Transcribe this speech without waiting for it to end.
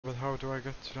But how do I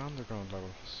get to the underground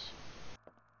levels?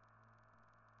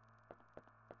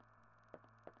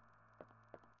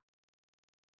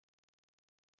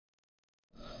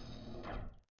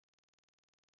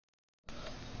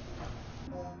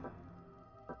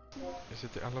 Is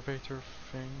it the elevator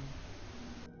thing?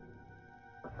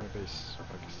 Maybe it's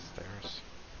like stairs.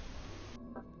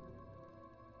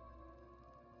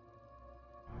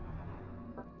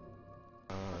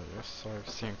 Yes, I've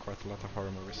seen quite a lot of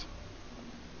horror movies.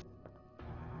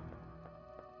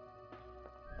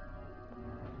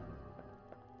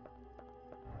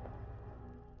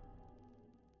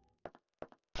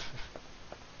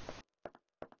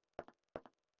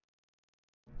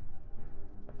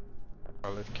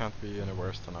 Well, it can't be any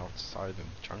worse than outside in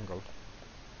the jungle.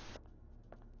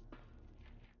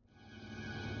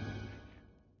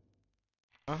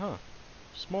 Aha!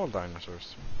 Small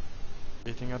dinosaurs.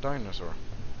 Eating a dinosaur.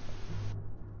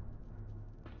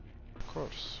 Of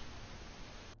course.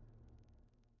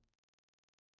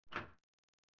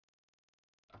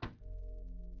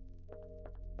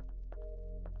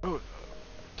 Oh,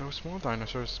 those small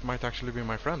dinosaurs might actually be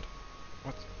my friend.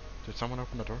 What? Did someone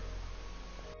open the door?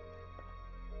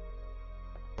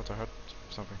 I thought I heard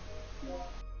something.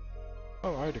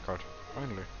 Oh, ID card.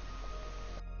 Finally.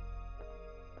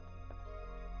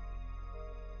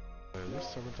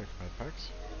 Yes, I will take my packs.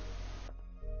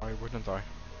 Why wouldn't I?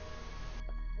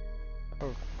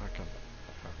 Oh, I can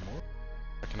have more.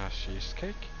 I can have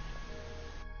cheesecake.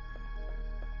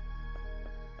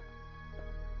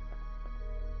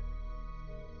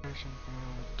 Patient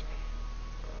pad.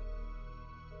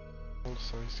 Full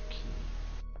size key.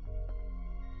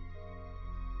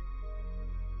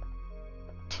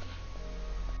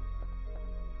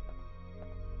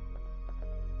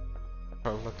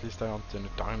 Well, at least I aren't in the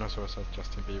dinosaurs at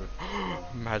Justin Bieber.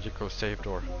 Magical save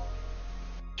door.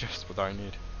 Just what I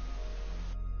need.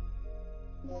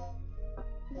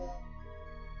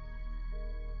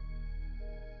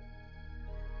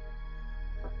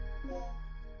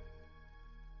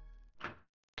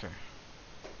 Okay.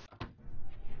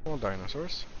 All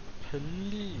dinosaurs.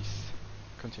 Please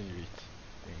continue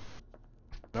eating.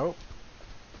 No.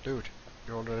 Dude,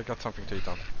 you already got something to eat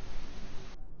on.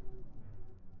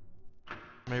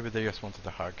 Maybe they just wanted a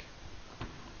hug.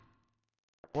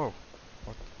 Whoa.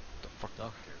 What the fuck?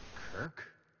 Dr. Kirk?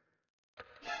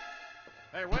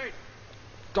 Hey, wait!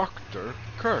 Dr.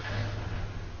 Kirk!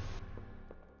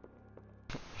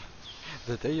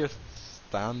 Did they just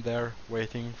stand there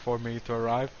waiting for me to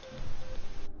arrive?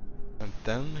 And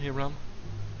then he ran?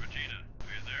 Regina,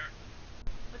 are you there?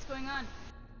 What's going on?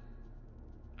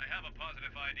 I have a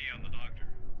positive ID on the doctor.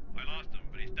 I lost him,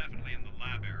 but he's definitely in the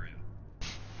lab area.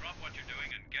 Drop what you're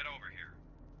doing and get over here.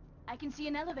 I can see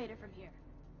an elevator from here.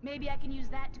 Maybe I can use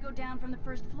that to go down from the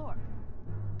first floor.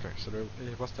 Okay, so there,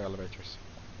 it was the elevators.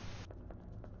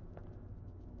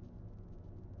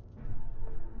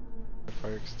 The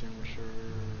fire extinguisher...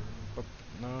 But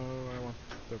no, I want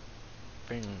the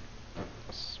thing that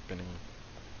was spinning.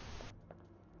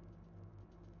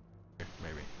 Okay,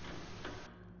 maybe.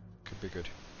 Could be good.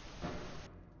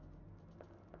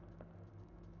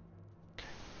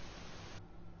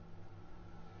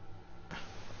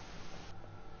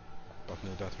 Don't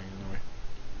need that thing anyway.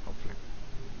 Hopefully.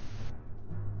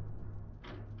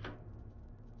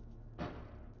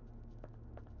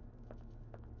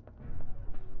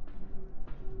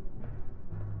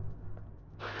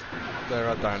 There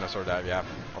are dinosaur there, yeah,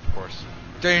 of course.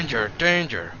 Danger!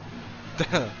 Danger!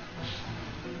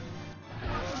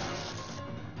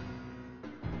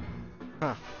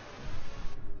 Huh.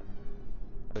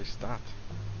 What is that?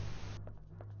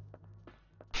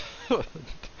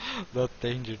 That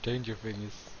danger thing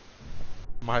is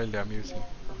mildly amusing.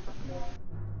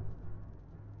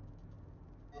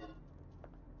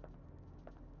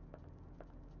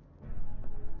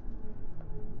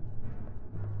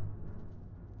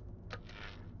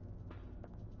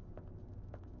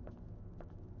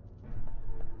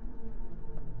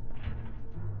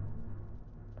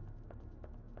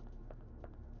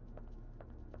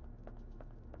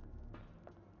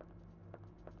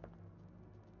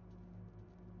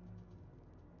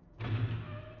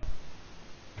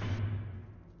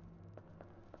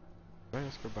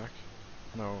 Let's go back.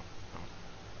 No, no.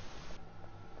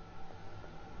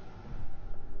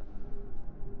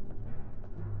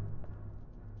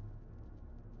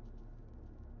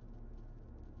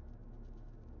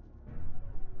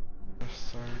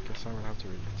 Yes, I guess I will have to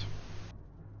read it.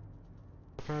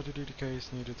 Prepare to DDK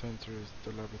is needed to enter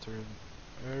the laboratory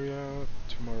area.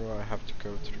 Tomorrow I have to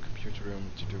go to the computer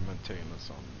room to do maintenance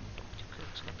on Dr.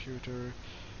 Kirk's computer.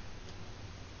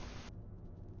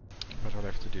 But I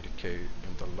left the DDK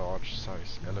in the large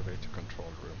size elevator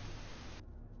control room.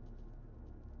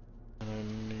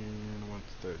 And I went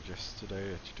there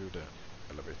yesterday to do the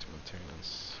elevator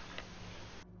maintenance.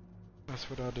 As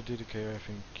for the other DDK, I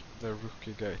think the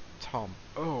rookie guy, Tom.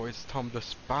 Oh, it's Tom the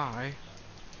Spy!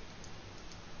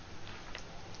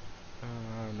 I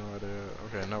have no idea.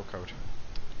 Okay, no code.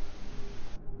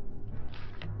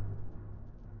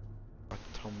 But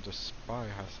Tom the Spy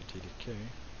has a DDK.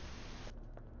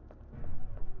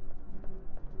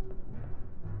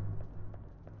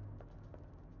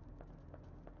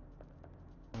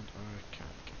 And I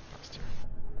can't get past here.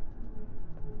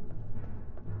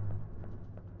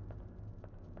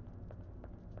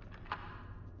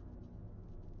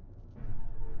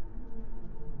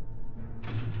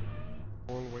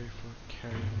 Hallway for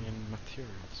carrying in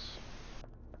materials.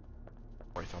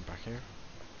 Wait, I'm back here.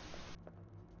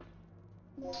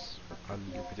 A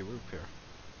loopity whoop here.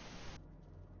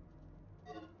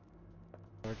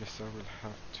 I guess I will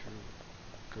have to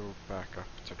go back up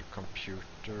to the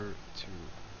computer to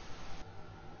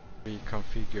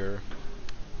reconfigure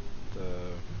the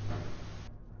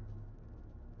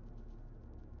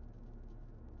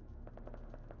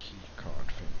keycard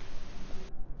thing.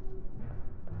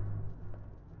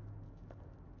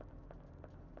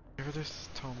 If it is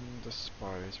Tom the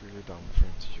Spy, it's really dumb for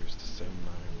him to use the same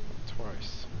name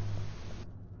twice.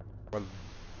 Well,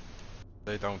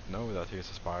 they don't know that he's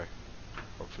a spy.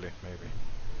 Hopefully, maybe.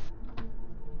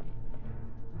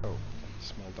 Oh,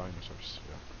 small dinosaurs,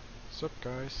 yeah. Sup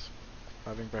guys?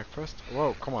 Having breakfast?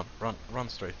 Whoa, come on, run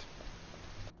straight.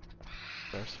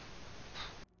 There's.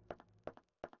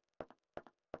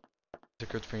 It's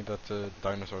a good thing that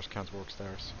dinosaurs can't walk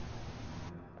stairs.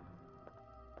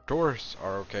 Doors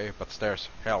are okay, but stairs,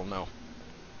 hell no.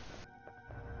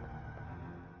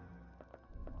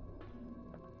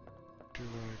 Do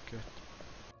I get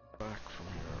back from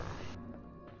here?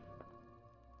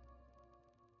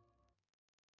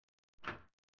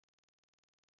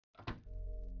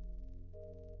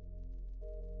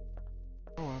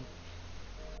 Oh,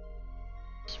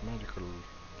 it's medical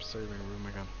saving room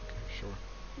again. Okay, sure.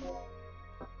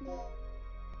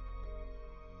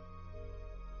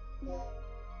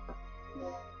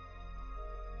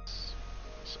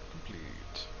 It's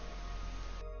complete.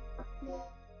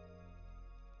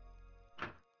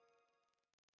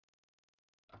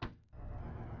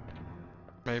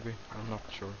 Maybe, I'm not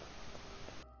sure.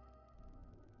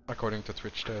 According to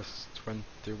Twitch, there's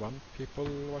 21 people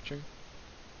watching.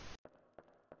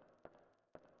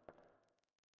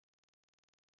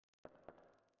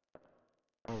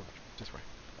 Oh, this way.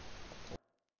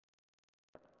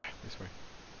 This way.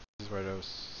 This is where those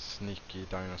sneaky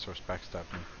dinosaurs backstab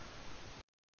me.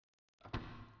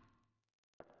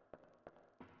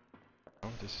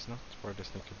 Oh, this is not where the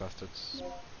sneaky bastards...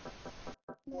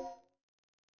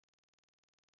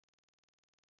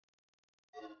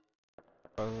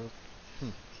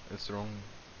 It's wrong.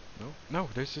 No? No,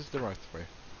 this is the right way.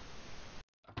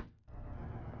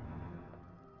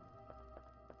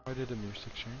 Why did the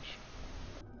music change?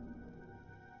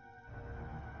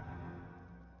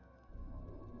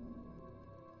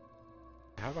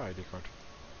 I have an ID card.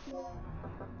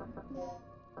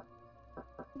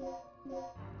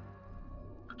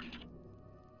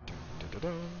 Dun, dun, dun,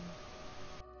 dun.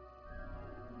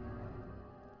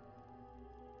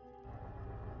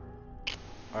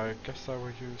 I guess I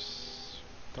will use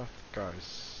that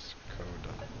guy's code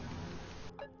then.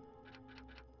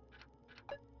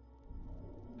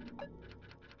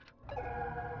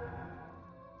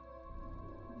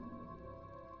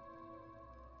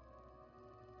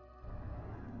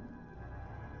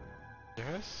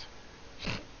 Yes?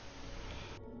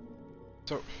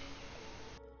 So...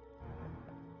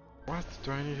 What?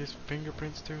 Do I need his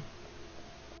fingerprints too?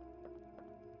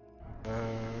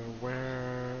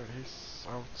 Where he's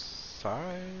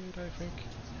outside, I think?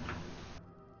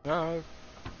 I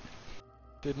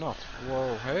did not.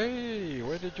 Whoa, hey!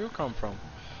 Where did you come from?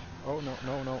 Oh, no,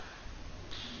 no, no.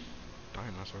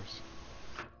 Dinosaurs.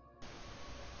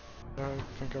 I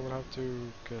think I will have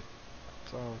to get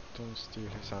out and steal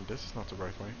his hand. This is not the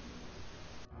right way.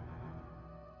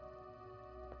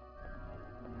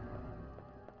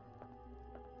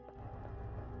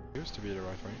 Used to be the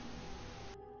right way.